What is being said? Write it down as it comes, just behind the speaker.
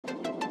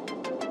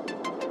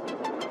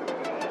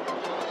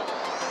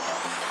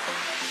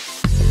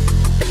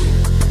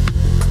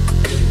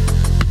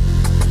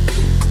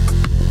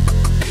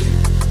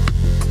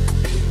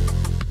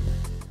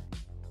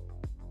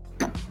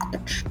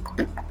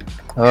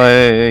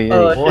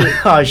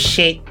Oh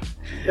shit.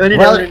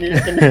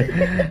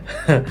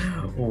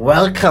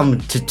 Welcome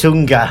to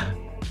Tunga,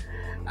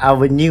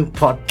 our new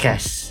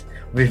podcast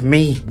with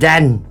me,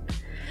 Dan,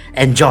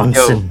 and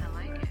Johnson.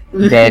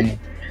 Danny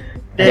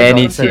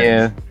Johnson.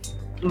 here.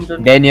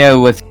 Danny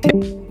was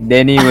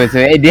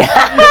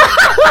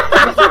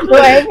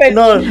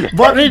No,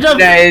 what rhythm?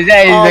 He's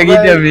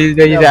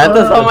I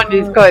thought someone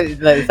is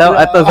called like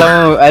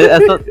I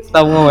thought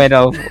someone went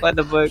off. What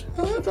the fuck?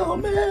 Oh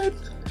man.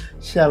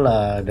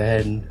 Shala,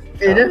 Dan.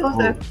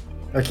 Then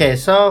Okay,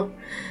 so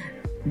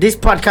this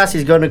podcast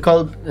is gonna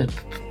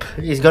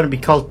be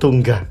called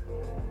Tunga.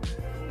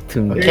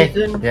 Okay.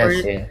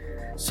 Yes. Yeah.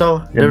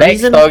 So The the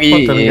reason for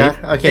backstory Tunga. is-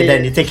 Okay,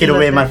 then you take it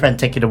away, my friend.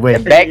 Take it away.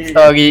 The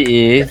backstory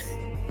is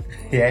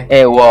Yeah.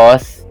 it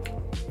was.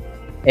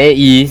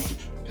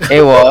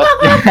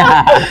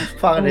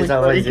 Fuck this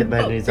out. What is it,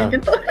 man? It's out.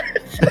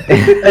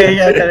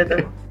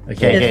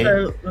 Okay.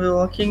 So we're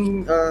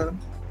walking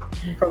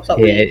from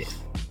Subway. Yeah.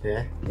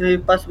 Yeah. We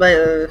passed by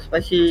a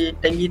spicy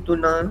tangy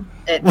tuna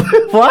at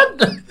What?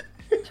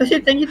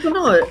 spicy tangy tuna.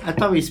 What? I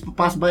thought we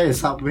passed by a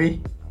Subway.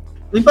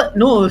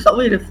 No,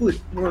 Subway the food.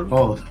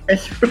 Oh.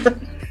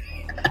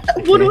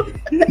 Bodoh.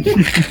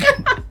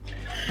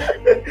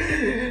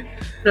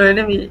 No, and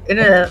then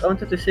I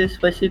wanted to say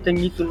spicy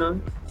tangy tuna.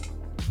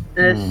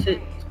 And I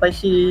said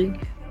spicy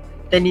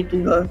tangy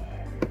tunga.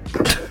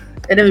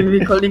 And then we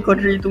called him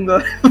Kodri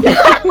Tunga.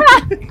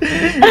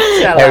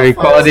 And we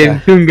called him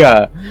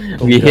Tunga.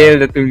 We hail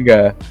the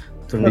Tunga,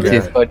 which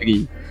is Tunga.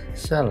 Kodri.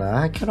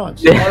 Salah, I cannot.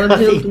 All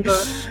hail Tunga.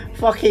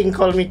 Fucking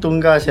call me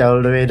Tunga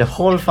all the way the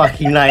whole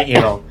fucking night,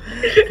 you know.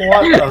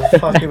 What the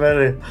fucking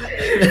matter?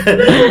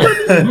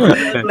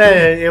 No,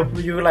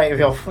 you like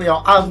your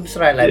arms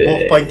right, like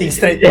both pointing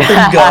straight to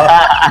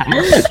Tunga.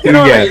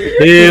 Tunga,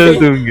 hail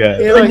Tunga.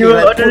 When you were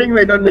like, ordering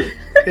McDonald's.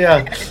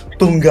 yeah,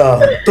 Tunga.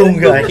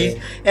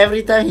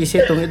 Every time he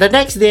said Tunga. The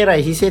next day,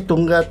 right, he said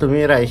Tunga to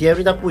me, right. He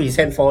every time put his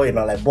hand forward, you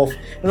know, like both,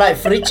 like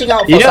reaching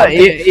out for something.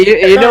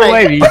 You know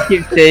why we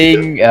keep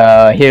saying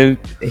hail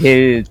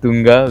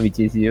Tunga, which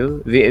is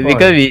you?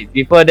 Because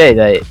before that,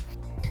 like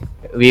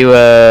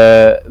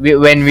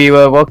when we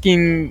were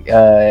walking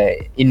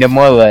in the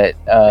mall, Like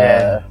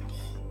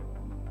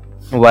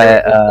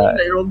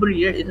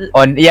robbery, right? Is it?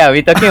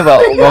 we're talking about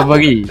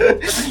robbery.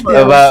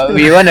 About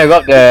we wanna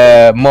rob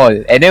the mall,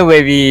 and then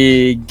when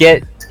we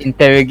get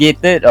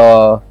interrogated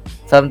or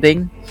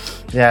something,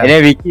 Yeah. and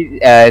then we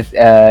keep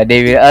they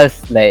will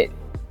ask like,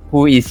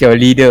 who is your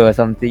leader or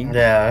something.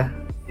 Yeah.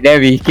 Then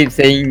we keep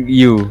saying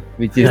you,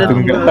 which is Yeah,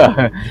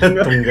 Tunga.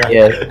 Tunga.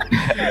 Yes.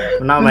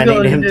 Now my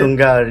Tunga nickname already.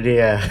 Tunga already,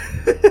 yeah.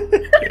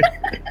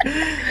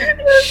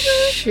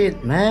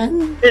 Shit,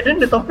 man. Hey, then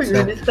the topic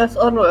we discussed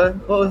on what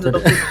was the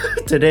topic?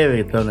 Today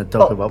we're gonna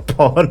talk about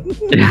porn.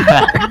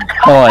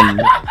 Porn.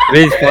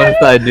 Which porn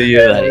star do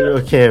you like?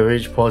 Okay,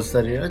 which porn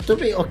study? To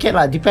be okay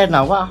lah, depend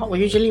lah. What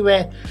usually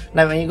where,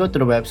 like when you go to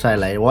the website,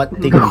 like what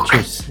thing you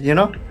choose, you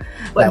know?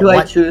 What Like, do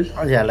I choose?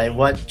 Oh yeah, like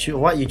what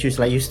you choose?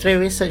 Like you straight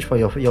away search for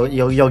your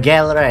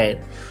gal, right?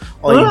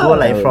 Or you go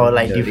like for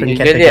like different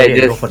Usually I category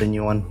and go just- for the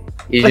new one.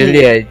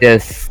 Usually I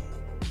just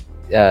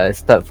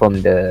start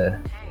from the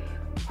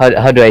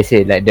how do I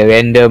say it? Like the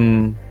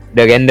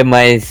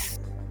randomized,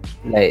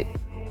 like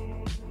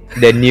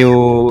the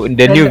new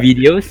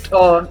videos.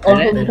 On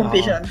Alright.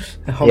 homepage ah.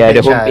 Yeah,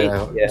 the Homepage,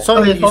 homepage, yeah. So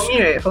Okay,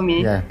 you, for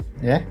me, yeah.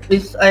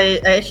 is I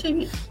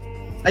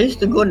used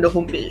to go on the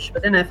homepage,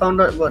 but then I found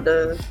out about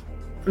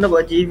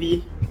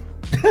JV.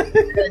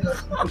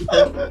 That's how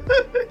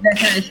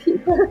I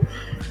escaped.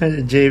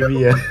 JV,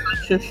 yeah.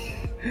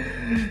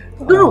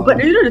 No, but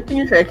you know the thing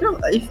is, right?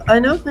 If I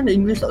never find the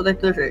English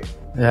subtitles, right?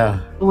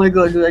 Yeah. Oh my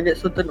god, dude, I get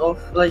so turned off.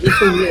 Like it's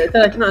so weird.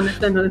 I cannot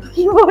understand what they're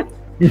talking about.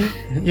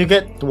 You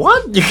get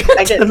what? You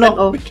I get get turned turned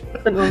off off.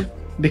 Turned off.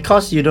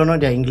 because you don't know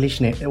their English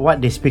name.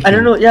 What they speak. I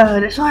don't know. Yeah,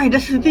 that's why.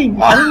 That's the thing.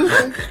 I don't know.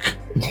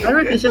 I don't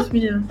know if it's just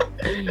me.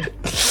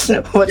 What's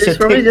your It's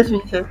probably thing? just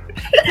me, sir.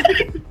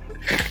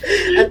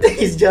 I think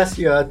it's just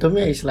you. To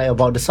me, it's like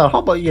about the sound. How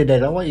about you,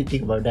 Dan? What do you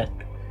think about that?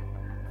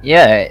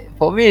 Yeah,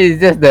 for me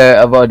it's just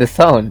about the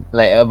sound,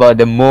 like about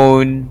the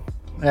moan.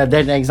 Then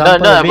No, example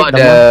not a bit, about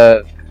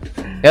the.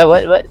 Yeah,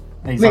 what?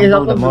 example the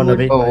example moan a the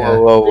bit. Whoa, yeah.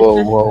 whoa,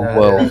 whoa, whoa, Yeah,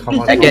 whoa. yeah, come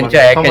on, I can come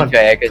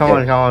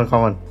try. on,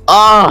 come on.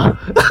 Ah!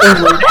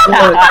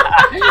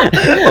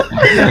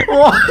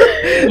 Oh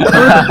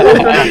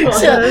my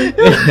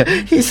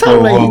god. He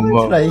sound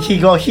Whoa. like he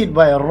got hit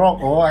by a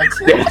rock or what?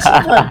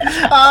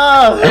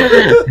 Ah!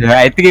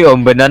 I think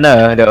on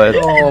banana. That was.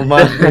 Oh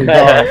my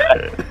god.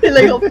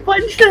 Like a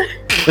punch.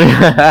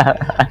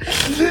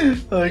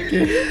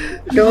 Okay.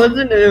 There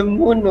wasn't a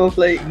moon of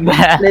like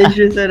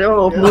pleasure, sir. There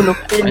was a moon of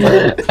pain.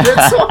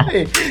 That's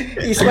why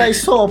it's like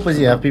so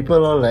opposite.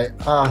 People are like,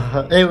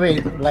 hey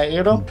wait, like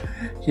you know,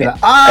 he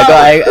like,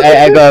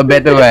 I got a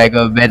better one.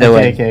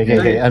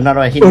 Okay. Another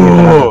one hit me.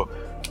 Oh.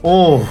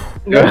 Oh,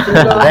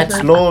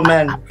 that's low,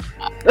 man.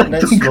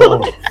 That's low.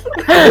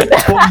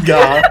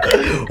 Tunga.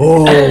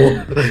 Oh,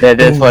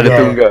 That's for the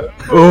Tunga.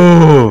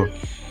 Oh.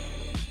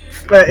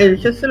 But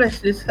just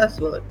let's discuss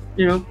about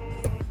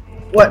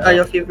What are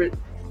your favorite?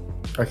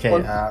 Okay.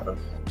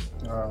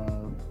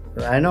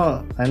 I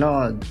know.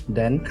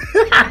 Dan.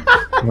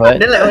 What?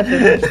 Then like what's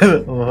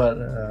your What?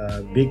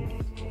 Big.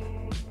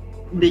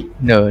 big,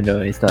 No,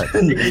 it's not.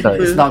 It's not.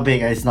 It's not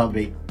big. It's not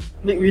big.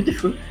 big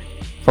beautiful?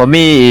 For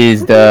me,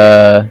 is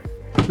the.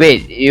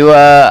 Wait, you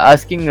are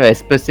asking like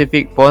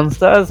specific porn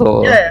stars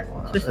or? Yeah.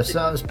 Specific.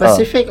 So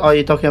specific, or are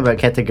you talking about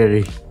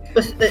category?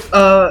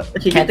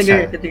 Okay,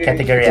 category.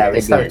 Category. Yeah,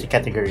 we start with the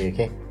category.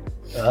 Okay.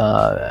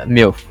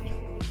 MILF.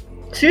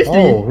 Seriously?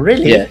 Oh,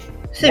 really? Yes.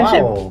 Same.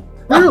 Wow.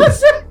 No.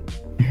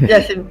 Yeah,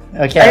 same.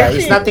 Okay, Actually-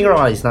 it's nothing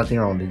wrong. It's nothing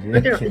wrong. Did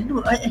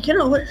you? I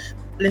cannot watch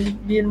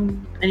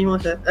lesbian anymore,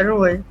 sir. I don't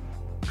know why.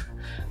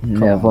 Yeah,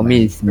 Come for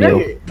me it's MILF.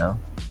 Right. No.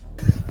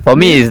 For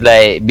me it's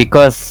like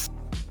because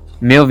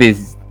MILF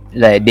is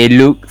like they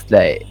look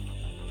like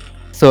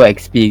so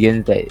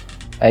experienced. Like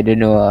I don't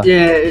know.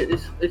 Yeah,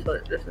 it's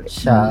like that's like.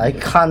 Sha, I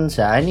can't.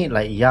 Sha. I need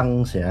like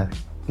young. Sha.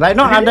 Like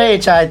not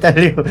underage. I tell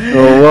you. Oh,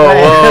 whoa,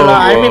 whoa, No,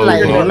 I mean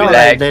like whoa, you know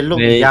relax, like they look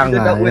mate. young. You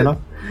got You wet. know.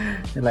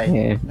 Like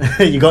Yeah.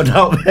 you got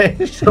down.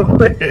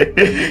 Somewhere.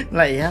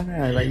 Like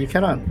yeah, like you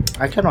cannot.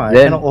 I cannot. I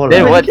Then, cannot hold.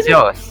 then Like, what's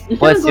yours? You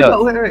What's cannot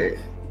go yours? that way, right?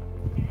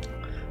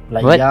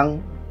 like what?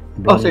 young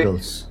blonde sorry.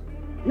 girls.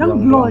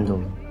 Young blonde.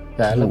 girls.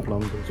 Yeah, I love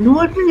blonde girls. No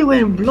wonder you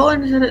went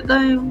blonde at that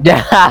time.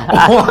 Yeah.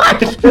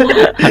 What?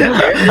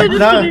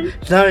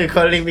 now you're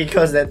calling me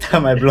because that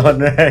time I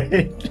blonde,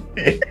 right?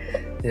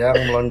 Young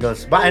blonde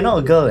girls. But I know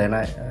a girl, and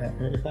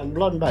I'm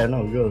blonde, but I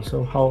know a girl.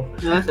 So how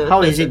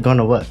is it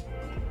gonna work?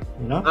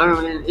 You know? I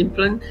don't know,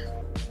 implant.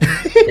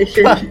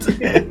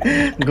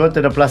 But go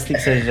to the plastic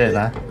surgeon,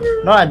 huh?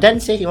 No, Dan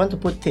said he want to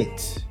put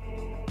tits.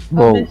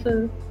 Whoa,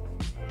 Officer.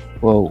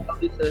 whoa.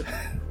 Officer.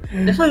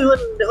 That's why you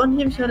want that on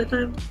him sir, at the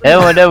time. And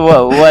what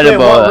about Wait,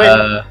 about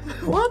wait.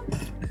 what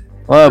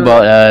What?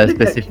 about Look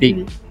at specific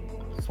Kili.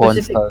 porn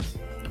Specific. stars?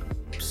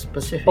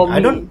 Specific. For I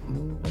me. don't.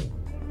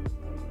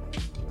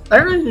 I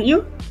don't know,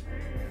 you?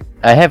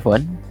 I have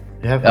one.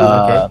 You have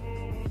okay.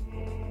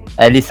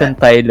 Alison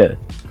Tyler.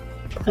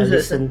 Who's that?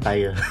 Alison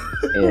Tyre.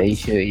 Yeah,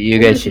 you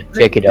guys should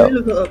check it out.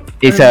 Look her up.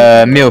 It's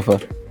a MILF.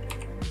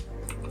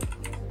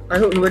 I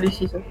hope nobody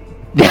sees her.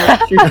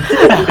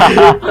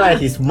 Like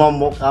his mom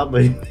woke up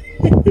and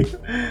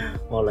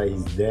or like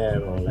he's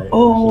there or like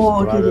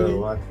Oh, his brother okay. or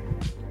what.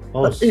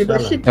 Oh, But Salah.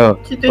 Oh,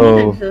 she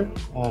 29, sir.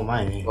 Oh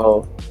my.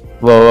 Whoa,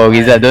 whoa,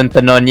 Rizal, don't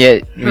turn on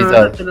yet,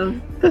 Rizal.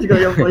 Let's go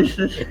your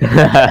voices.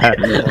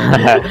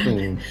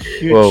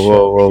 Huge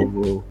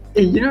whoa.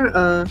 Hey, you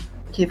know,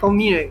 okay, for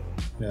me, right,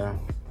 Yeah.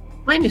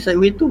 mine is like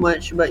way too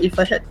much, but if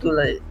I had to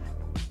like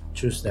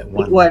Choose that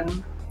pick one.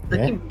 one, I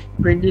Yeah. think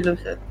Brandy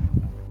loves that.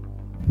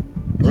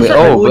 Wait, Just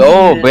like the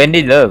OG,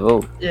 Brandy Love.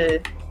 Oh, Yeah,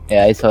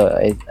 yeah, I saw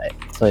it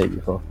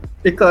before.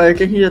 because I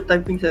can hear you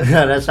typing, sir.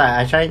 Yeah, that's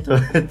why I trying to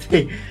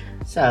think.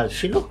 So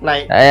she look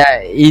like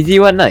Easy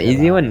one lah,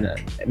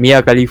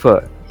 Mia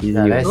Khalifa. Easy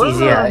yeah,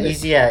 one.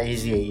 that's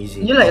easy.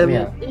 You like For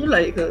her, me, you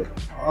like her.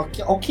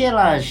 okay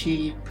lah.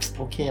 She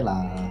okay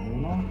lah.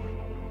 You know.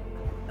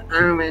 I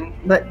don't know, man.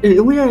 But,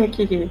 oh yeah,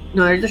 okay.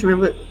 No, I just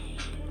remembered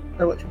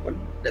I watched one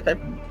that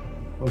time.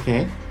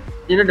 Okay.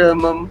 You know the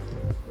mom,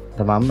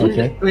 The mom.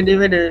 Okay. when they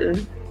wear the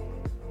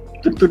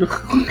tutu.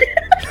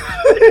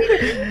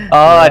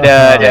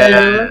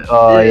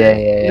 Oh, Yeah.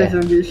 yeah. That's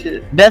some good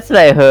shit. That's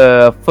like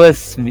her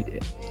first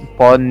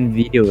porn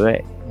video,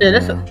 right? Yeah,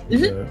 that's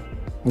is it?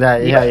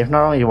 Yeah. If not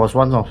wrong, it was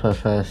one of her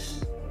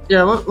first.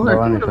 Yeah, The one I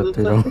with think the one of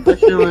tutu. the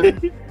first professional one.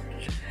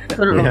 I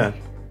don't know. Yeah.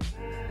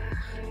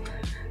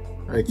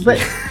 Okay. But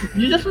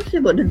you just want to say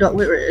about the dark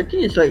web, right? I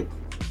think it's like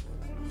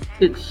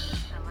it's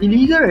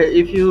illegal, right?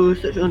 If you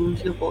search on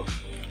Singapore.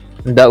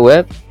 Dark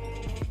web?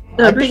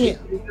 Yeah, I think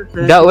it's illegal,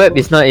 sir. Dark web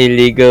is not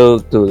illegal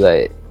to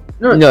like.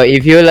 No, No,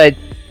 if you like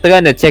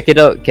trying to check it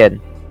out, can.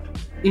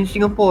 in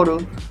Singapore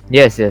though.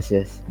 Yes.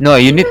 No,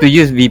 you need to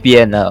use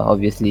VPN now,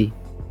 obviously.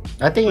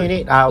 I think you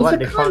need It's what a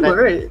they call crime, that.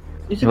 right?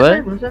 It's a What?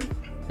 crime, wasn't it?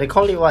 They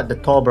call it what?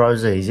 The Tor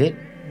browser, is it?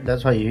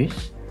 That's what you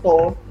use?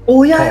 Oh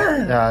yeah. Tor.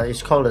 Yeah,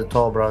 it's called the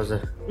Tor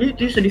browser. You need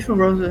to use a different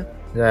browser.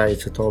 Yeah,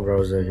 it's a Tor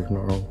browser if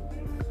not wrong.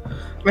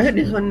 I heard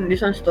this one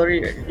story,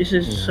 right? This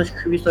is Mm. such a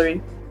creepy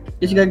story.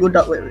 This guy go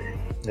dark web, right?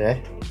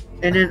 Yeah.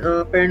 And then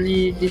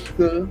apparently this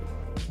girl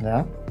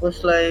Yeah.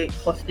 was like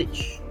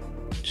hostage.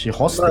 She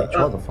hostage.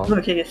 What the No, fuck?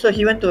 okay, so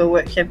he went to a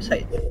webcam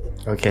site.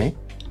 Okay.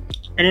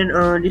 And then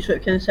this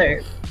webcam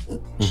site,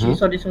 she Mhm.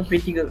 saw this one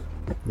pretty girl.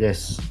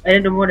 Yes. And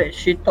then the more that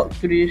she talked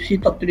to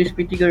this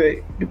pretty girl,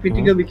 right? The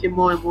pretty girl became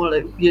more and more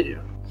like weird, you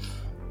know?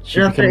 She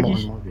And after became that more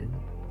he's- and more weird.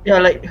 Yeah,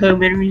 like her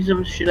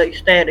mannerisms, she like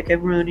stare at the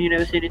camera and you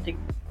never say anything.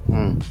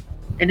 Mm.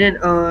 And then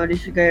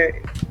this guy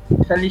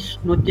suddenly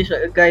noticed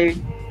like a guy,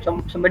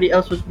 somebody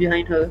else was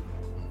behind her,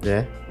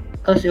 Yeah.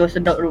 cause it was a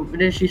dark room. And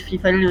then she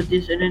finally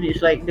noticed, and then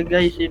it's like the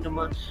guy is in the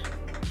mask.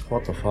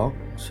 What the fuck?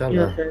 Yeah,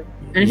 Salah. sir.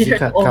 And he Easy tried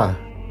to cut off. car.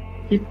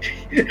 He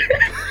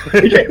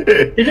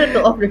he tried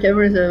to off the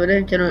camera, sir, but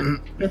then cannot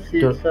because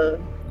it's the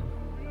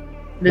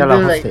Yeah lah,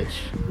 girl like hostage.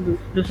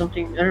 do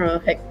something. I don't know,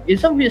 hack.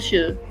 It's some weird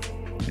shit.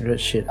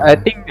 Good shit. I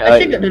think I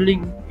can get the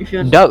link if you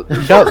want.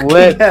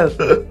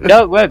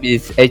 dark web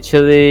is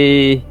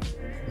actually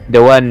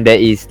the one that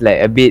is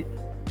like a bit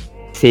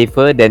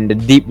safer than the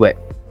deep web.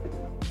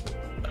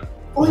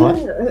 Oh What?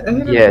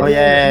 Yes. Oh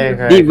yeah.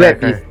 Correct, Deep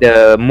web correct, is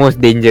the most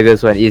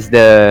dangerous one. It's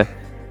the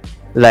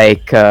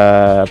like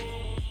the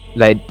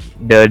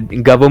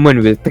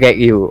government will track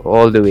you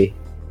all the way.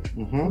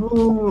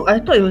 Oh, I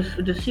thought it was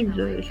the Sims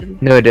actually.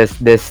 No, there's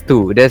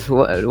two.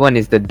 One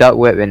is the dark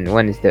web and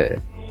one is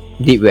the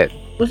deep web.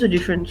 What's the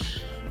difference?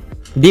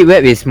 Deep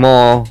web is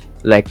more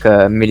like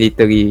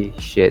military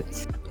shit.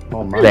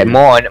 Oh my. Like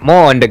more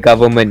on the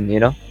government, you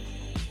know.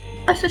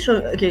 I search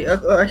on, okay,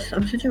 I'm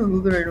searching on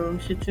Google right now. I'm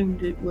searching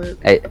the web.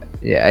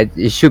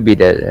 It should be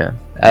that.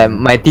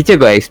 My teacher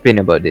got explain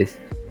about this.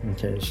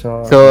 Okay,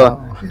 so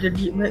The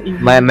deep web.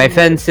 My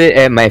friend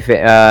said, my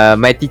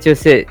teacher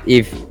said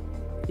if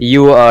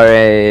you are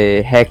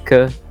a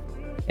hacker,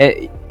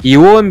 you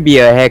won't be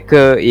a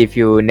hacker if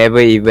you never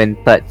even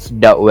touch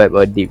dark web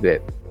or deep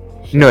web.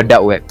 No,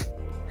 dark web.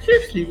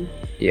 Seriously?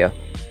 Yeah.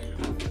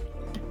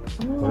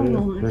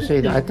 Oh, you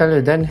see, I tell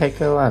you, then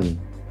hacker one.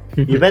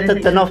 You better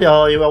turn off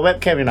your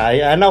webcam. You know,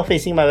 I'm now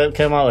facing my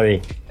webcam out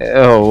already.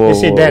 Oh. You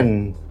see,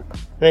 then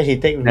where he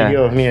take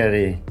video of me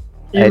already.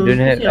 I don't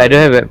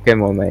have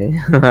webcam on my.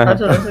 I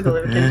also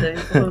got webcam.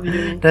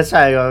 Video. That's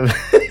why I got.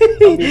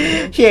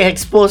 He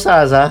exposed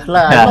us,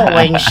 like I'm not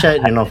wearing shirt,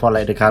 you know, for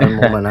like the current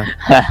moment,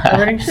 I'm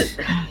wearing shirt.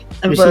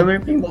 I'm You see-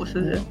 wearing pink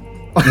boxes.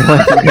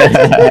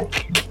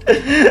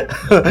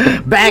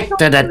 Back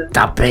to the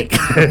topic.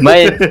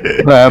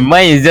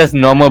 Mine is just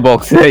normal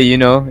boxer, you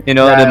know,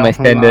 that's my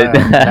standard.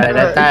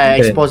 That time I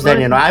exposed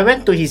then, you know. I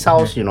went to his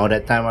house, you know,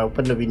 that time I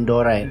opened the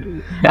window, right.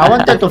 I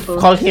wanted to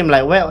call him,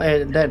 like,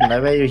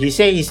 where he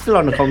said he's still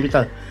on the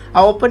computer.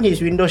 I opened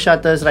his window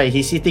shutters, right.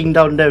 He's sitting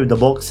down there with the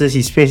boxes,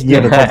 his face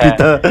near the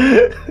computer.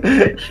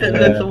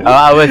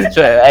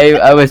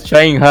 I was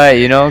trying hard,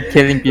 you know,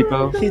 killing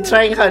people. He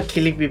trying hard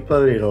killing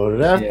people, you know.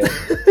 Yeah.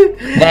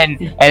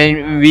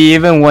 and we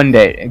even won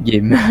that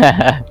game.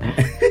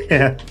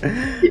 Yeah.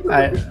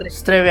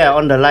 Straight away I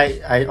on the light,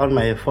 I on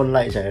my phone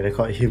lights, I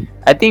record him.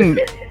 I think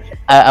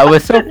I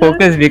was so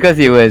focused because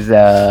it was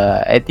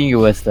I think it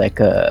was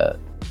like a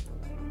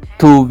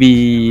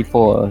 2v4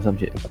 or some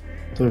shit.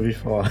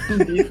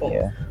 2v4.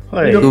 Yeah.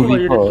 Oi,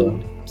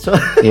 2v4. so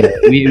Yeah,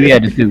 we are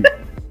the two.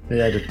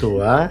 we are the two,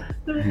 huh?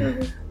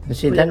 You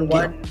see, We then are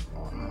one.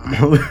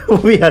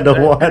 we are the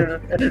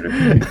one. I don't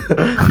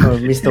know.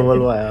 Mr.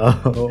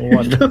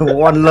 Worldwide.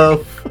 One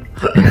love.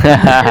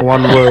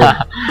 One world.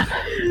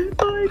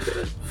 Oh my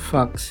god.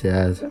 Fucks,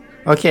 yes.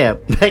 Okay,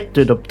 back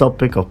to the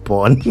topic of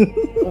porn.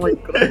 Oh my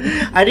god.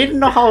 I didn't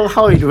know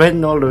how it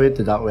went all the way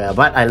to that way,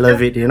 but I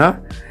love it, you know?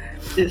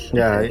 It's,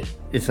 Yeah,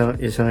 it's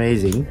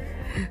amazing.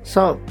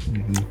 So,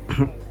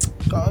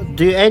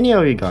 do any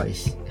of you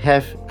guys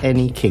have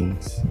any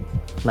kinks?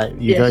 Like,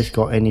 you Yes. guys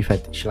got any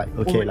fetish? Like,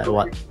 okay, oh my like god.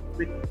 what? Oh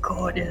my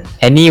god, yes.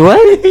 Any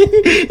what?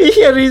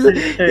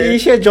 you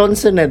hear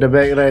Johnson at the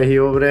back, right? He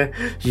over there.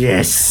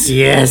 Yes,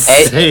 yes.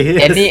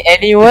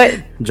 Any what?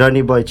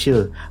 Johnny Boy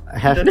Chill.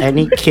 Have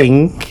any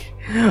kink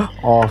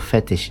or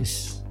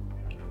fetishes?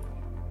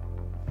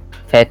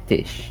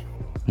 Fetish.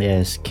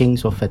 Yes,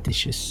 kinks or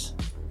fetishes.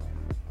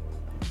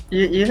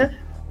 You have?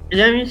 You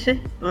let me say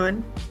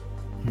one.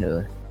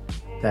 No.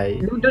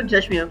 Like, You don't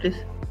judge me, please.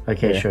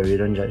 okay, Yeah. sure, we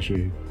don't judge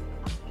you.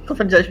 Kau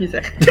judge me,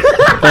 sir.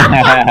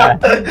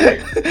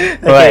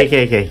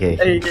 Okay.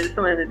 Okay,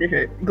 so my fetish,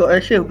 right? Got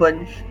actually a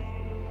bunch.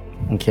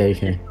 Okay.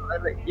 I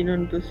like, you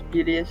know, those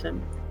BDSM.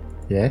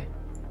 Yeah?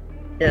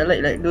 Yeah, I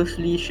like those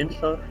leash and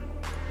stuff.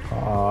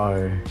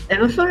 Or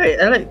And also, right,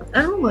 I don't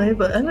know why,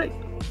 but I like,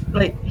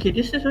 okay,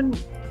 this is one,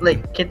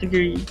 like,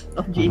 category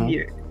of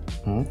JB, right?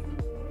 Mhm.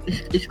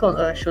 It's called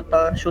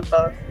Shota.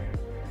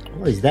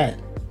 what is that?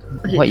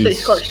 Okay, What so is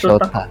it's called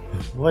Shota.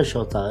 What is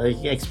Shota?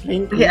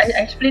 Explain Okay, please.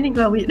 I explaining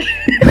now, wait.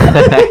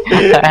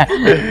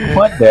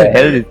 What the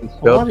hell is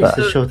What is Shota?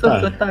 the So Shota?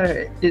 Shota,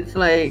 right, it's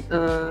like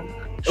a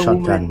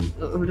Shotgun. woman,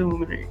 a older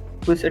woman, right,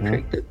 who's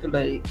attracted to,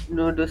 like, you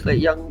know, those like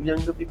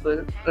younger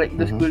people, like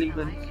the schooling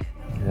ones.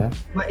 Yeah.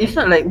 But it's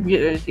not like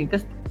weird or anything,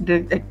 because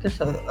the actors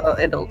are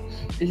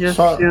adults. It's just,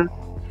 So- you know,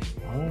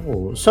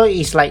 Oh, so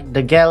it's like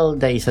the girl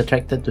that is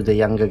attracted to the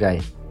younger guy.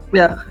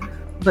 yeah.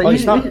 But Oh,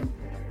 it's not-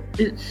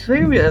 it's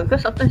very weird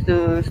because sometimes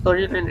the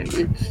storyline, like,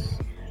 it's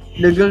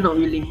the girl not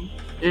willing,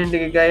 and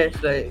the guy is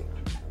like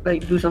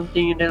do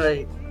something, and then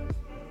like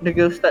the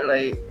girl start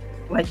like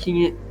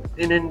liking it,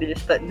 and then they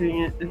start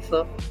doing it and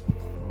stuff.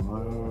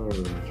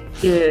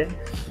 Yeah,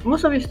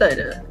 most of it start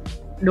the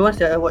ones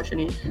that I watch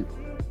anyways.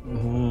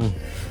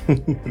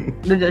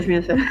 Don't judge me,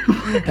 sir.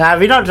 Nah,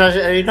 we're not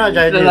judging. No.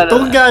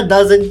 Tunga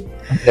doesn't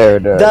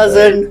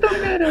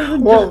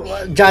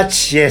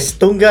judge. Yes,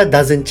 Tunga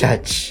doesn't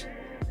judge.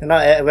 You know,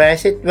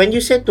 when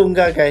you say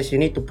Tunga, guys, you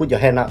need to put your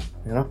hand up.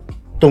 You know,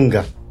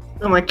 Tunga.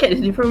 Oh, my cat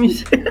is different, me.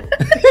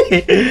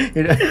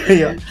 You know,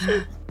 yeah.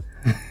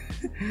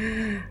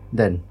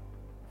 Then,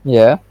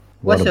 Yeah.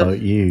 What What's about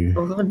yours? you?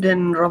 Oh god,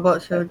 then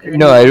rabak sir.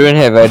 No, I don't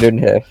have.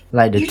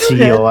 Like the You don't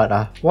tea have? or what?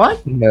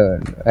 What?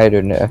 No, I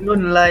don't have.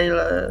 Don't lie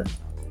lah.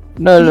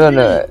 No. Legit,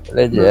 No,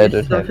 I it's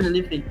don't have.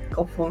 definitely fake.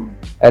 Confirm.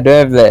 I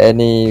don't have like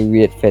any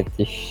weird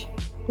fetish.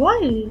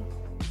 Why?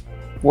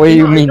 What do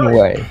you No, I mean don't.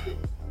 why?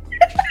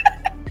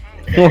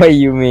 What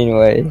you mean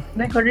why?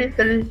 Sorry.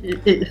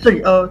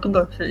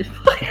 Tunggal. Sorry.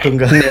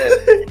 Tungga.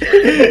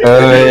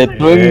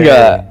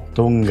 Tungga.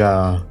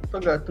 Tungga.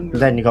 Tunggal.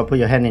 Then you got put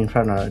your hand in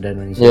front of it. Then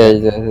when you Yeah,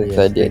 say yes,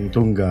 I did. then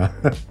Tungga.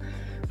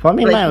 For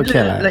me, mine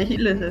okay lah. Like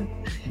Hitler sir.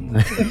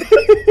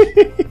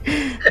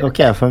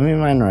 Okay, for me,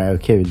 mine right.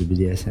 Okay with the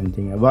BDSM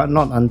thing, but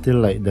not until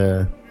like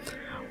the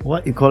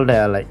what you call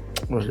that like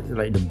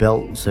like the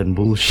belts and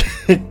bullshit.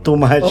 Too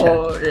much.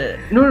 Oh yeah.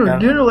 No. Yeah.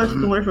 Do you know what's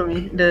too much for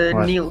me? The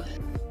What? nails.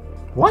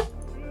 What?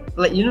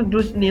 Like you know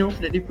those nails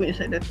that they put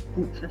inside the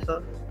boots and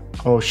stuff.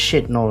 Oh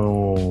shit!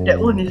 No. That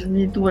one is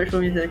me too much for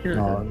me. So I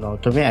cannot. No.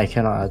 To me, I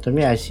cannot. To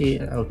me, I see.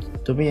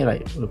 To me,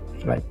 like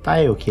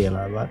Thai okay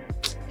lah, but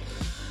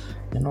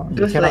you know, you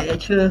Just cannot. like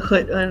actually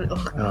hurt and oh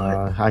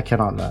god. I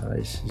cannot lah.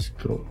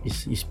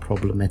 It's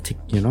problematic,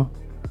 you know.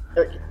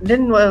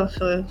 Then what else?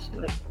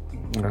 Like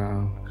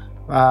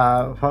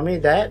For me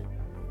that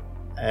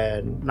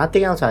and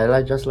nothing else. I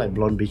like just like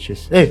blonde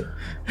bitches. Hey,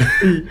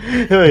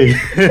 hey.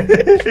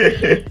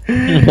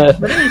 but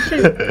then you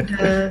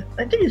said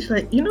I think it's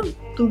like you know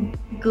two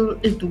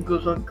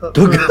girls one cup.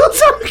 Two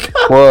girls.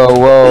 Whoa.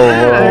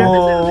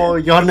 Oh,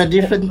 you're on a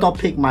different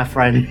topic, my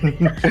friend.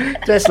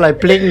 Just like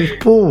playing with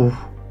poo.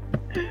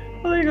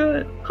 Oh my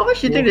god. How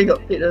much do you think they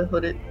got paid for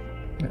that?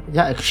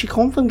 Yeah, she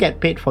confirm get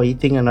paid for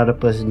eating another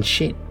person's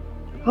shit.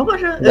 How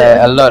much?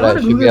 Yeah, a lot, I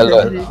wanna should be a Google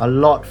lot. that. A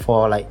lot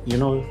for like, you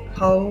know.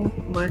 How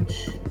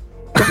much?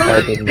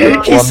 I don't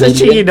know. He's 1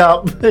 searching million? it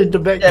up in the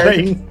back Yeah.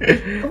 crying.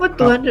 Over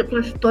 200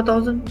 plus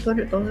 2,000,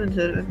 200,000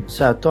 sir.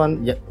 So,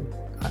 Tuan, yeah,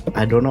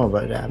 I don't know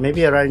about that.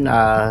 Maybe around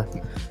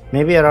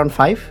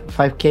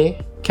 5k.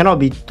 Cannot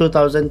be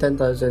 2,000,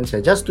 10,000 sir.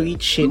 Just to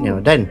eat shit, you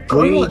know. Then,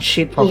 will you eat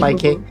shit for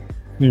 5k?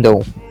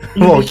 No.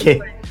 Oh, okay.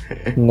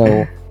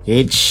 No.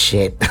 Eat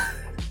shit.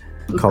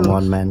 Come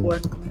on, man. One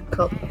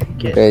cup.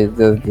 Okay. Guys,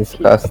 that's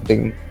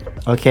disgusting.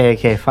 Okay.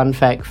 Fun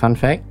fact.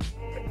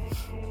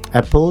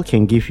 Apple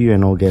can give you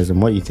an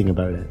orgasm. What do you think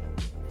about that?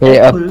 Hey,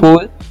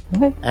 Apple.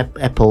 Apple?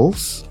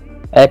 Apples?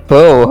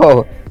 Apple?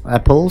 Oh.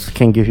 Apples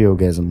can give you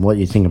orgasm. What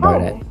do you think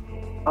about that?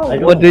 Oh,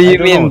 What do you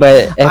mean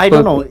by Apple? I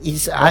don't know.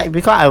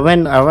 Because I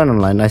went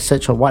online. I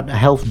searched for what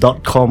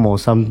health.com or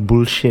some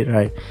bullshit.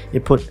 Right?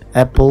 It put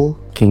Apple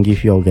can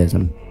give you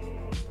orgasm.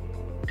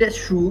 that's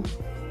true.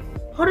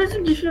 How does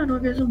it give you an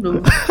orgasm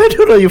though? I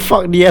don't know. You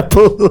fuck the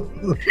apple.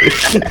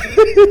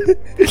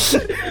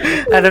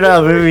 I don't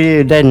know.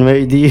 Maybe then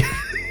maybe.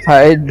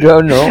 I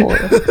don't know.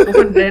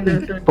 Open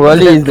then sir.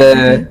 Probably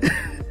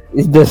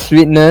is the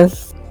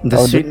sweetness. The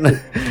of sweetness,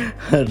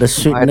 the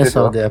sweetness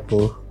know. of the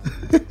apple.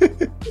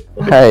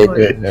 I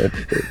don't know.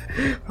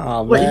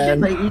 Oh What is it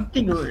man. by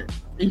eating or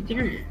eating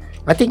right?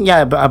 I think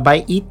yeah, but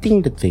by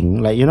eating the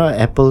thing, like you know,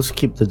 apples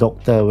keep the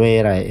doctor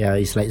away, right? Yeah,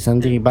 it's like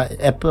something. But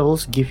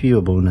apples give you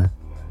a boner,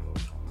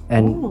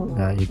 and Oh.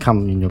 you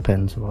come in your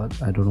pants. What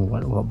I don't know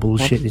what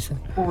bullshit is that.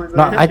 Oh my god.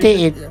 No, I think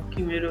it.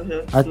 Fucking weirdo,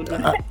 sir.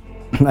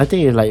 I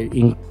think it like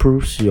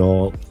improves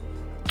your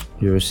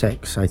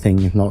sex. I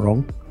think if not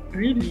wrong.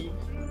 Really?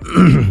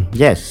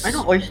 Yes. I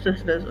know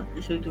oysters does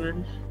officially to be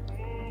honest.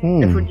 Hmm.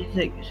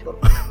 Aphrodisiac is called.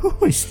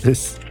 What is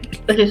this?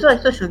 Okay, so I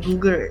searched on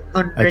Google right,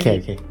 on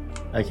Reddit.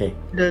 Okay.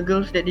 The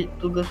girls that did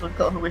 2 girls 1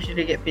 cup, how much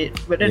did they get paid?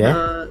 But then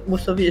Yeah.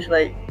 most of it is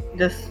like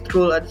just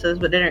troll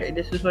answers. But then right,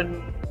 this is one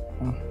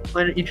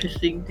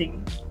interesting thing.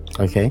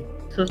 Okay.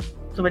 So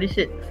somebody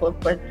said for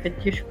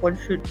fetish porn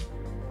shoot,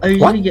 I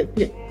usually get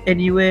paid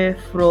anywhere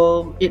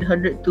from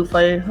 800 to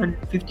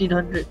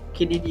 1500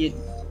 Canadian.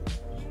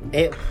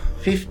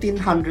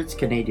 1500s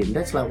Canadian.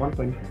 That's like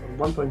 1.5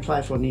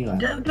 only lah.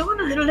 That one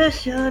a little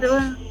less, yeah. That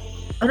one,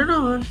 I don't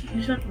know.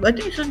 This one, I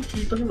think this one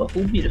she's talking about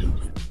homemade or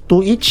something.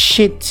 To eat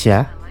shit,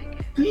 yeah.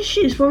 This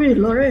shit is probably a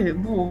lot, right?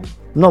 More.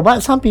 No,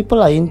 but some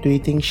people are into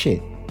eating shit.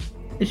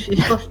 It's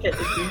cost cat,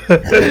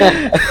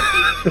 okay?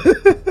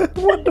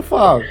 What the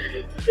fuck?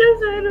 Yes,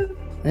 I know.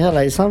 Yeah,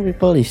 like some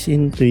people is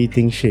into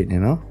eating shit, you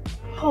know.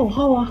 How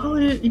are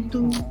you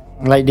into?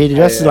 Like they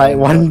just like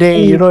one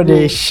day, you know,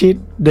 they shit,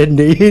 then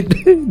they eat.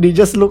 They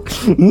just look,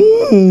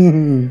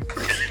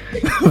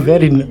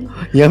 very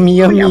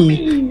yummy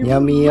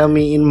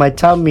in my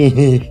tummy.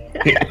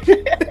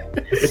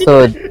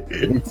 So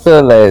it's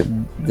so like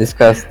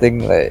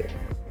disgusting. Like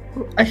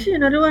I see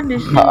another one. They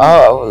say,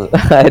 how?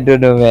 I don't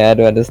know, man. I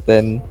don't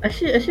understand. I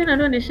see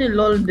another one. They say,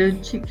 lol, the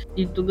chicks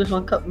in 2 girls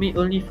 1 cup made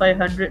only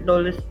 $500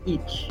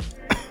 each.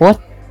 What?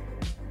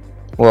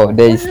 Wow,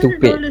 that is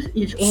stupid. $500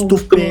 each. Oh,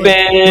 Stupid.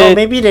 Stupid. No,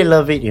 maybe they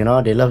love it, you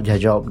know. They love their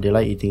job. They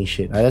like eating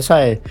shit. That's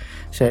why I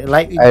say,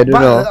 like, I don't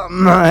know.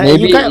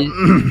 Maybe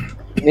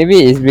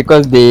maybe it's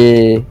because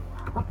they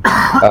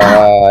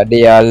are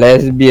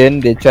lesbian.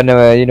 They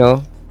tryna, you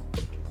know,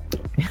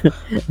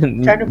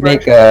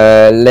 make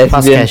a lesbian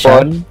Fast cash,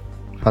 porn.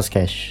 Fast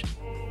cash.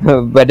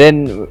 But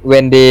then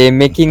when they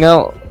making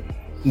out,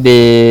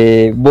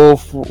 they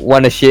both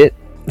wanna shit.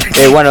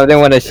 One of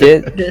them wanna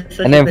shit, That's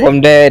such and a then bad-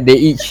 from there they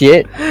eat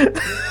shit.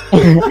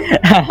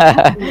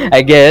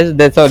 I guess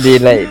that's how they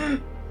like.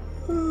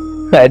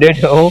 I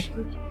don't know.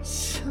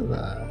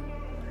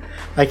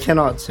 I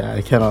cannot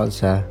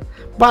say.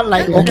 But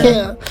like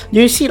okay,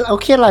 you see,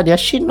 okay lah, their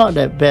shit not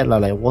that bad lah.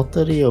 Like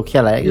watery,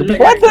 okay like.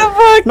 What the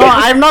fuck? No,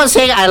 I'm not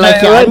saying I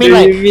like it. I What mean do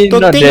like you mean to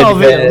not think that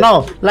of it. bad?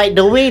 No, like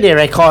the way they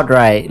record,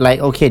 right? Like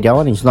okay, their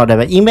one is not that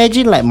bad.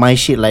 Imagine like my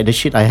shit, like the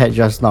shit I had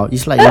just now.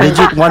 It's like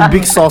legit one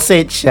big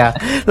sausage. Yeah,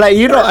 like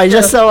you know, I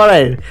just saw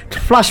right,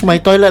 flush my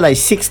toilet like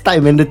 6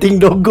 times and the thing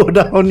don't go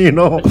down. You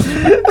know.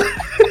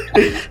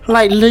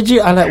 Like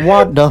legit, I like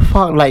what the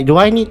fuck? Like, do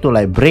I need to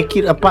like break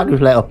it apart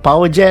with like a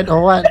power jet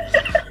or what?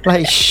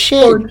 Like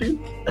shit.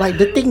 Like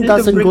the thing Need to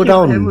doesn't break go your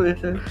down. hammer,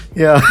 sir.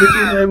 Yeah. Break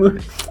your hammer.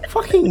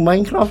 Fucking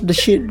Minecraft the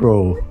shit,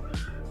 bro.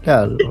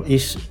 Yeah,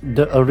 it's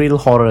a real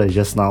horror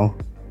just now.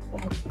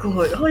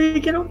 God, how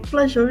you cannot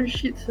flush your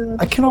shit, sir?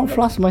 I cannot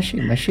flush my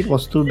shit. My shit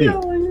was too big.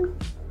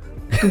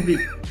 Too big.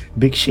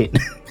 Big shit.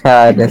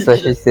 That's what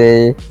she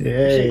say.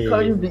 She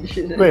call you Yeah. big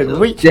shit. sir. Wait, So-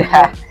 which?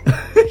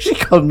 She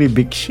called me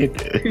big shit.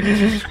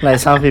 Like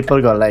some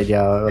people got like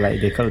their like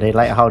they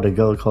like how the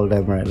girl called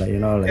them, right? Like you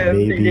know, like Yeah,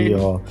 Big baby Daddy.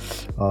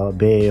 or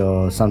bae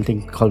or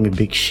something. Call me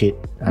big shit.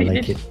 I Big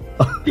like Daddy.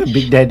 it.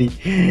 Big daddy.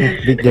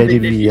 Big daddy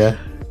Big B. Yeah.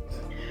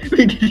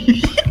 Big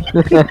daddy.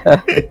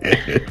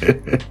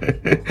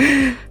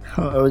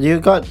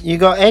 You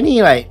got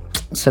any like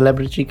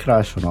celebrity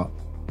crush or not?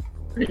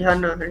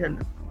 Rihanna.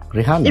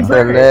 Rihanna. Eh, but-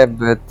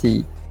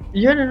 Celebrity.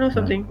 You wanna know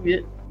something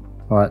weird?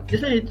 What?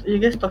 Just like you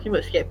guys talking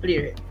about scat play,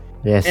 right?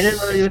 Yes. And then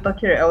while you were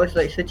talking, right, I was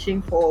like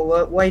searching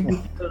for why do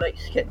people like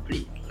scat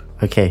play?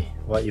 Okay.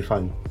 What you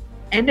found?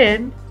 And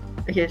then,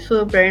 okay,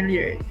 so apparently,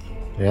 right,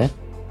 Yeah.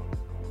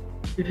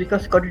 it's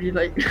because God really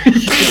like.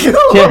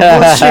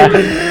 Bullshit.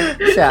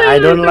 Sir, I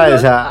don't lie,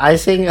 sir. I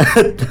sing.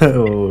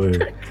 Oh,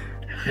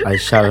 I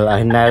shall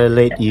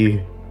annihilate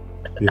you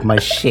with my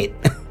shit.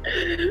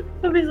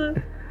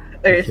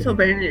 Okay, so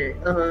apparently,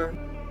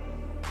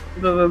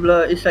 blah blah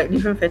blah. It's like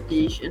different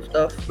fetish and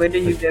stuff. Whether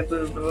you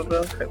dabble, blah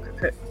blah blah,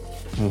 crap.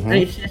 And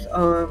Mhm. it says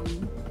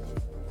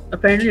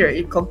apparently, right,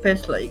 it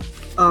compares like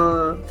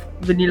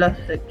vanilla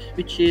sex,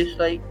 which is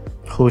like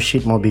Whose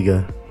shit more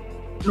bigger?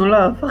 no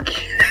lah, fuck.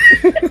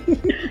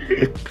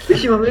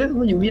 Actually,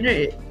 what you win,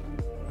 right?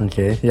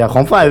 Okay. Yeah,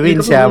 confirm I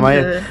win, You sir. confirm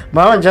win, sir.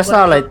 My one just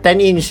now like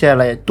 10 inch, sir.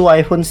 Like 2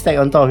 iPhone stacked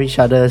on top of each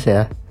other,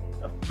 sir.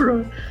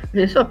 Bro.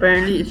 Okay, so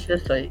apparently it's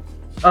just like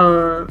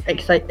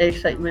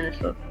excitement and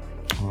stuff.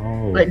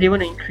 Oh. Like they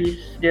want to increase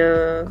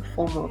their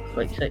form of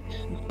like sex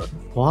and stuff.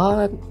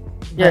 What?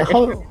 Yeah, Like,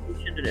 how?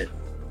 experimentation to that.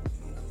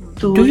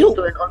 To Do you-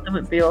 to an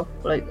ultimate payoff,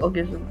 like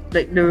orgasm,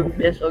 like the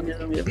best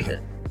orgasm we ever had.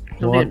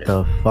 Something What like that.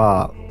 the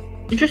fuck?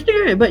 Interesting,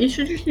 right? But it's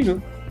interesting,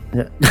 though.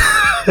 Yeah.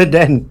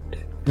 Then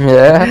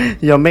Yeah.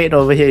 your mate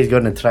over here is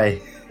gonna try.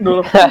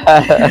 No,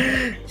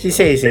 She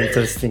says it's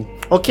interesting.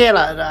 Okay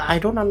lah, I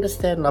don't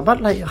understand lah. But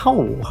like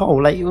how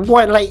like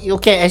what like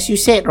okay as you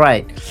said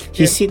right,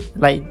 he Yeah. sit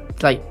like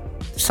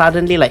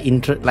suddenly like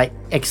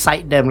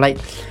excite them like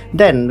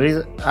then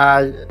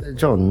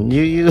John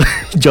you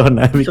John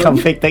I become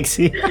John? fake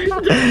taxi.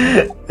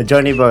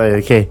 Johnny boy,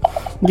 okay.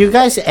 You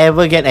guys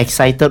ever get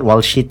excited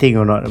while shitting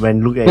or not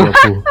when look at your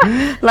poo?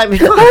 Like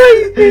because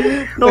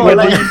no okay,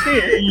 like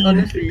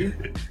honestly,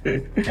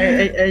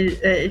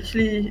 I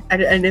actually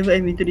I never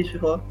admitted this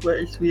before, but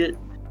it's weird.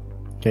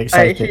 get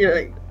I actually excited.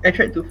 like I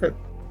tried to fap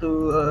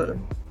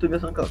to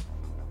girls on cup.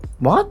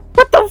 What?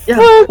 Yeah,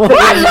 What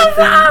the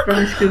fuck?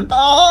 From school.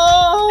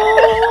 Oh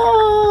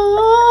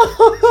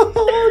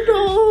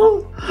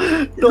no!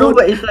 No,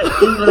 but it's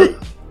like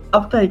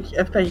after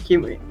I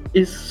came, right,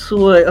 it's so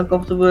like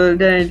uncomfortable.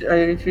 Then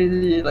I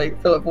really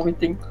like felt like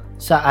vomiting.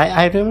 So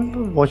I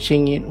remember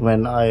watching it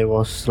when I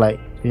was like,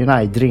 you know,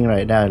 I drink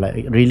right now,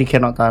 like really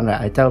cannot tahan right.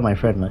 I tell my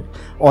friend like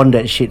on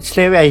that shit.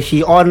 Straight away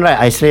he on right,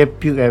 I straight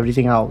puke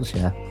everything out.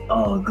 Yeah,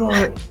 Oh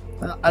god.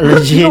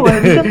 legit. No,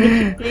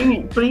 because they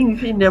keep playing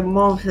within their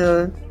mouths.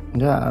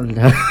 Yeah.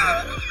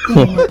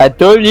 I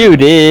told you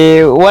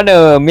they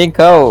wanna make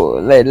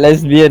out like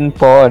lesbian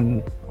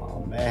porn.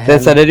 Oh man. Then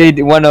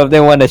suddenly one of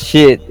them wanna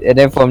shit, and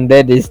then from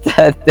there they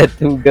start the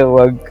two girl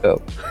one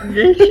cup.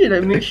 They actually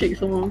like milkshake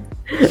someone.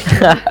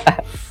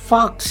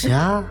 Fucks,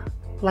 yeah.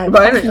 Like,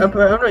 But I'm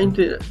not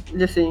into it.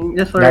 Just saying,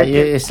 just for like like,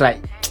 it's like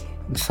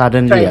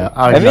suddenly, Try.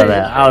 out of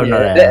nowhere, out of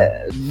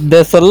nowhere.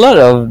 There's a lot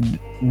of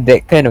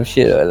that kind of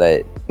shit,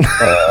 like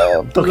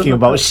Talking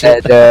about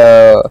shit.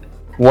 the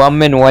one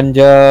man one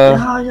jar.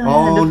 yeah,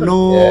 Oh that's what- no!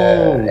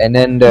 Yeah, and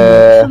then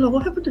Salah,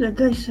 what happened to that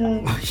guy, sir?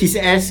 His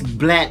ass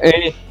black.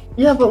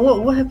 Yeah, but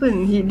what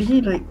happened? Did he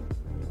like?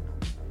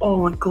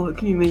 Oh my god,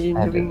 can you imagine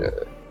I having don't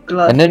know.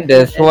 glass? And then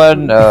there's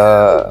one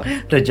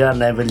The jar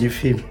never leave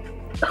him.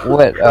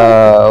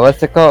 what's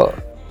it called?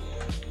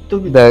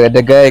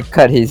 The guy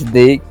cut his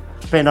dick.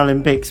 Spain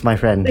Olympics, my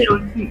friend.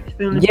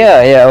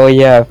 Yeah, oh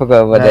yeah, I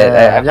forgot about that.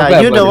 I Yeah,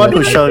 forgot you the about one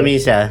who that. showed me,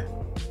 sir.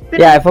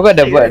 Yeah, I forgot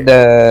the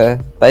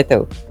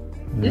title.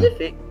 Is it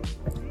fake?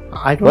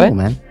 I don't What? know,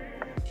 man.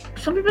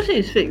 some people say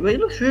it's fake, but it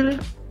looks real.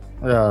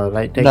 Yeah,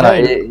 like the No, guy,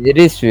 it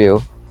is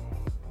real.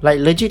 like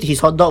legit, his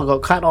hot dog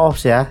got cut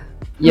off, yeah.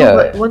 Yeah. No,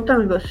 but one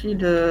time I got see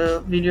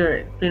the video,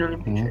 right? Plain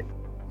Olympics, Mhm. right?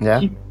 Yeah.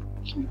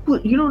 He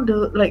put, you know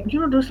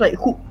those like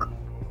hook.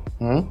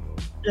 Hmm?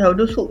 Yeah,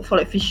 those hook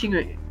for like fishing,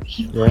 right?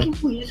 He Yeah. fucking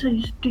put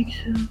inside his dick,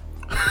 sir.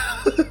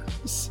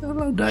 So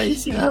He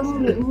nice. think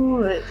someone like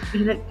more like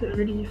elected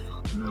really.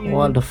 Fucking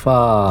What the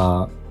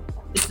fuck?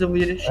 It's the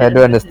weirdest shit. I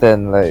don't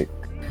understand. Like,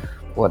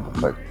 what the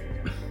fuck?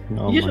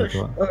 Oh You my just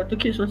god. watched 2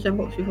 Kids on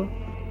Sandbox before?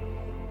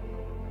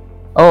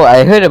 Oh,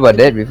 I heard about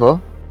that before.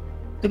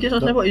 2 Kids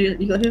on Sandbox,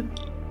 you got here?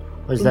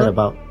 What's that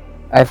about?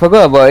 I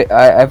forgot about.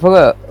 I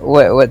forgot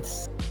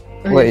what's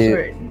What Okay, is- so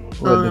right.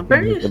 what the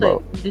Apparently thing is it's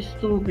like these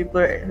two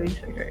people right, having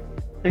sex, right?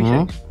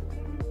 Having sex.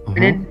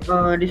 And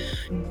then this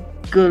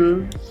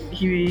girl,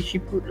 she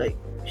put like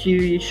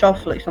she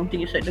shoved like something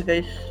inside the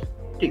guy's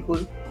dick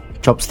hole.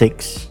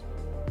 Chopsticks.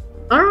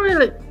 I don't know,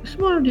 like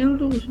small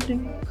dildo or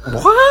something.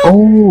 What?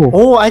 Oh.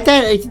 Oh, I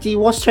thought it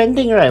was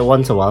trending right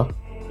once a while.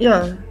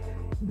 Yeah.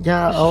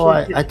 Yeah. Oh,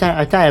 I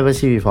thought I ever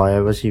see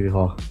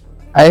before.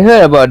 I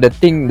heard about the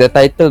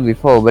title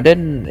before, but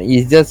then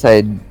it's just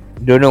I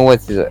don't know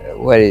what You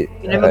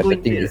never go the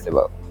into thing it. is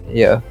about.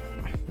 Yeah,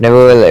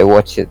 never like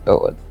watch it or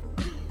what.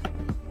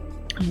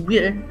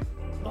 Weird.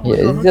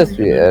 Yeah, it's just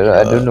weird.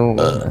 I don't know.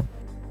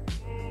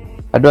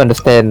 I don't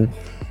understand.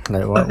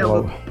 Like what?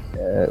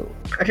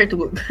 I tried to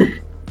work.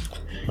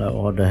 Like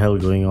what the hell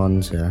going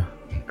on? Yeah.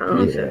 I don't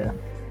know, Yeah. sir.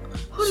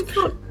 How the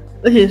fuck?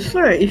 Okay,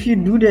 so right, if you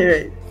do that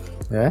right,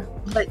 Yeah.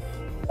 like,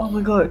 oh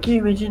my god, can you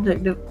imagine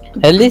like the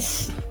At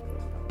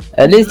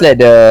least like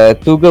the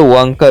two girl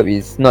one cup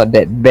is not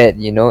that bad.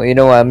 You know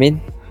what I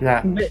mean?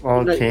 Yeah. But,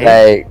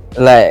 Okay.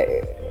 Like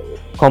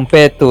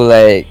compared to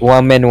like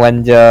one man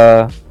one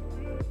jar,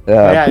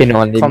 Yeah, Pin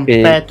Olympic.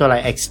 compared to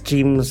like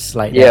extremes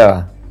like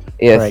Yeah. that.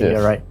 Yes, Right. yes.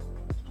 You're right.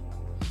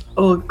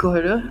 oh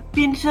god,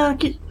 pizza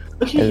kid.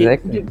 Okay,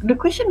 Exactly. the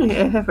question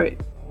I have right,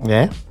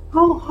 Yeah.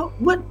 how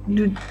what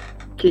do,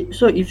 okay,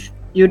 so if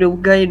you're the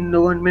guy in the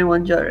one man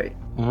one jar right,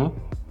 Hmm.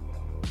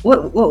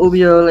 what will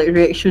be your like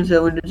reactions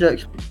when the jar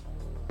explodes?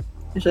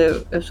 It's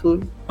like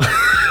asshole.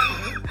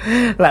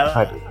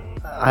 Like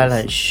I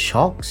like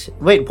shocks.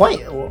 Wait,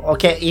 why?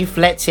 Okay, if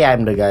let's say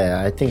I'm the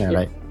guy, I think I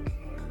like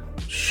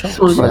shocks.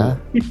 So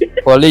Yeah.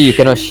 Probably you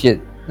cannot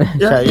shit.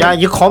 So, yeah,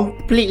 you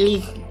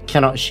completely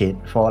cannot shit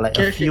for like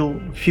a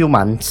Cannot few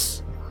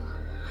months.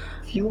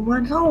 Few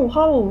months,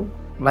 how?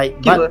 Like,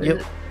 Okay,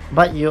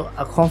 but you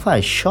are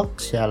confirmed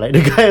shocks. Yeah, like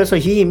the guy also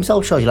he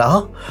himself shocked. He's like,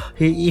 huh?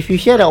 If you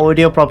hear the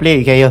audio properly,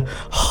 you can hear.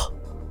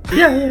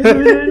 Yeah.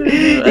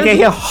 You can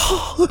hear.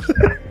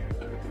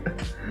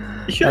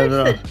 Should I I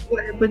don't know. say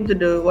what happened to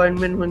the one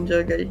man one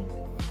jar guy?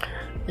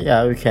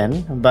 Yeah, we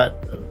can, but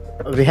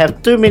we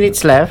have 2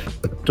 minutes left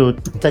to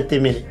 30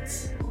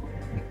 minutes.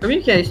 I mean,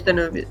 you can extend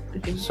a bit, I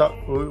think. So,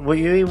 would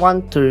you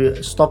want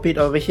to stop it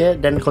over here,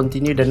 then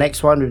continue the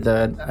next one with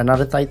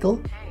another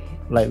title,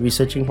 like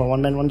researching for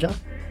one man one jar?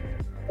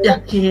 Yeah,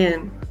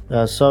 can.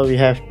 So we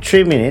have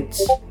 3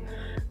 minutes.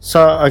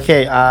 So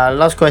okay,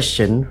 last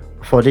question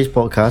for this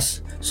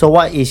podcast. So,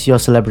 what is your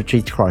celebrity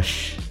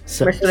crush?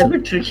 My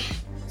celebrity.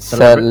 My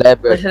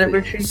Celebrity.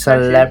 celebrity.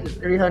 Celeb- is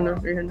Rihanna,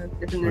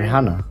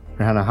 definitely.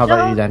 Rihanna, how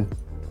about you then?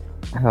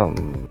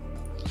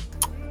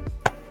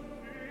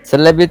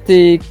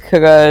 Celebrity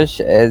crush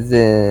as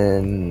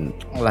in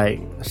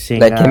Like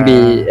singer. like can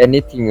be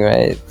anything,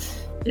 right?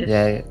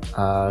 Yes.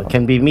 Yeah.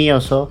 Can be me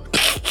also.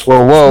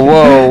 Whoa.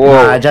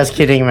 Nah, just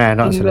kidding, man.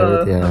 Not Tunggal,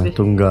 celebrity. Yeah. habis.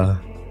 Tunggal.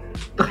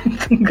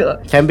 Enggak.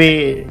 Can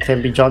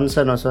be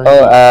Johnson also. Oh,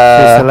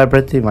 He's a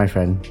celebrity, my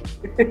friend.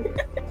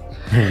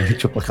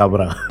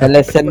 Chupacabra.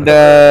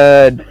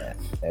 Alessandra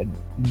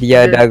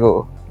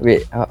Diadago.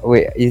 Wait,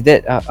 is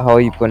that how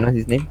you pronounce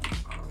his name?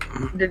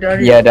 The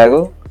dari.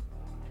 Diadago?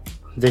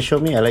 They show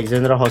me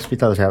Alexandra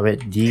Hospital. Yeah,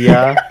 wait.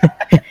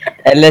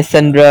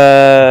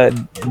 Alessandra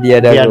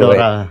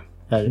Diadago.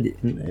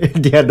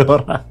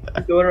 Diadora.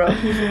 Dora.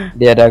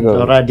 Diadago.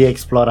 Dora the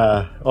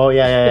Explorer. Oh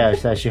yeah.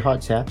 So she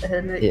hot, yeah.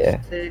 Yeah.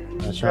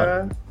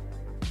 Alexandra.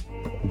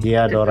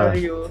 Diadora.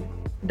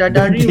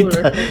 Dadario.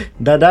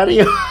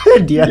 Dadario.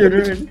 Dia.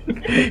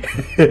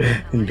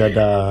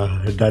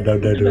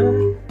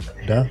 Dadario.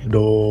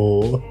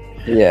 Dado.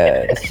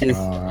 Yeah, she's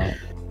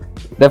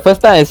the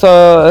first time I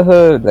saw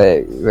her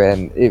like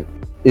when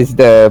it's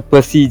the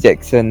Percy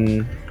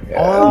Jackson.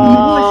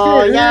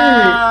 Oh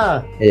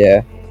yeah.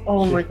 Yeah,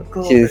 Oh my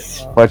god.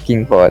 she's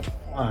fucking hot.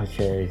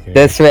 Okay.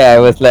 That's where I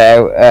was like,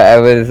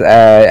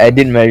 I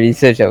did my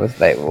research. I was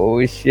like, oh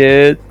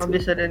shit. All of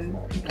a sudden,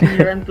 he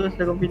ran towards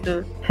the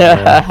computer.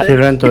 She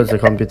ran towards the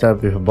computer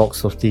with a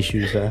box of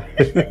tissues.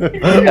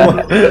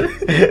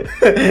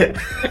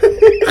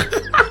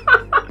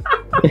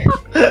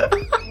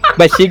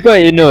 But she got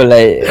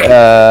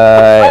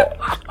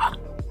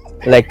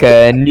like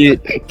a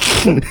nude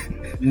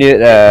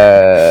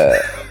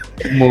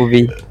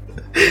movie.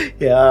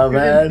 Yeah,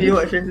 man.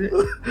 Baywatch, is it?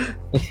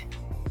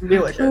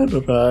 Baywatch.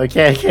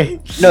 Okay.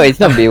 No, it's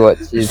not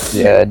Baywatch. It's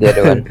the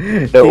other one,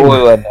 the old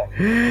one.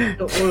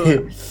 The old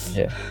one.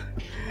 Yeah.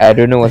 I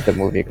don't know what's the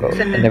movie called.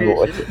 I never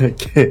watched it.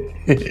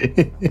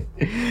 Okay.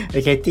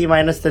 Okay, T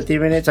minus 30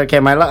 minutes. Okay,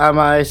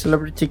 my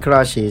celebrity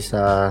crush is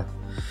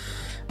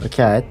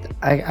okay,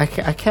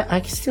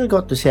 I still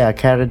got to say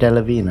Cara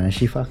Delevingne.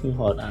 She fucking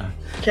hot.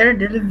 Cara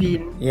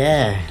Delevingne.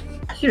 Yeah.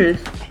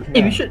 Serious?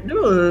 Hey, we should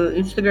do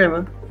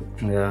Instagram.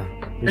 Yeah.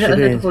 We I should like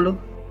do to it. follow.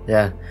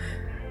 Yeah.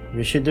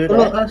 We should do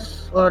Follow that.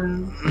 us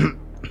on.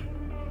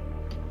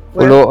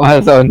 Follow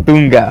us on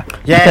Tunga.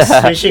 Yes,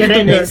 we should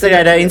create Tunga.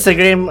 Instagram. The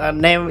Instagram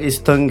name is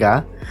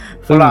Tunga.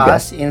 Follow Tunga.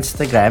 us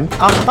Instagram.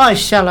 Oh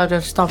shall I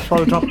just stop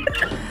for drop?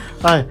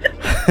 Oh.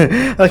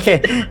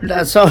 Okay,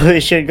 so we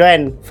should go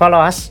and follow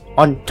us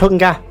on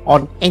Tunga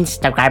on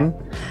Instagram.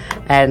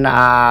 And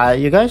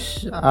you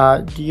guys,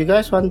 do you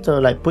guys want to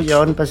like put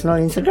your own personal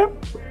Instagram?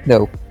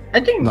 No. I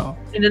think No.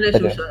 internet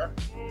Okay. susah.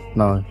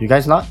 No, you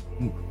guys not.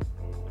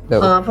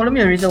 No. Follow me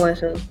on Rizal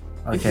YSL.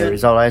 Okay,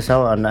 Result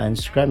ISL on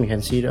Instagram. You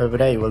can see it over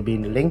there. It will be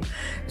in the link.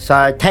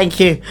 So thank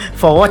you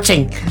for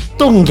watching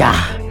Tunga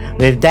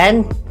with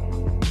Dan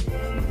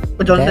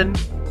Oh, Johnson.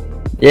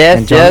 Yes,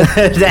 and John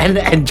yes. Dan and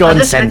I just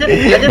Johnson.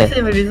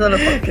 say my Rizal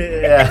apa.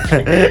 Yeah.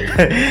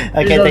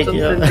 Okay, Result thank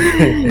you.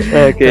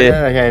 Johnson. Okay.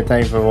 Okay,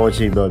 thank you for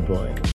watching. Bye bye.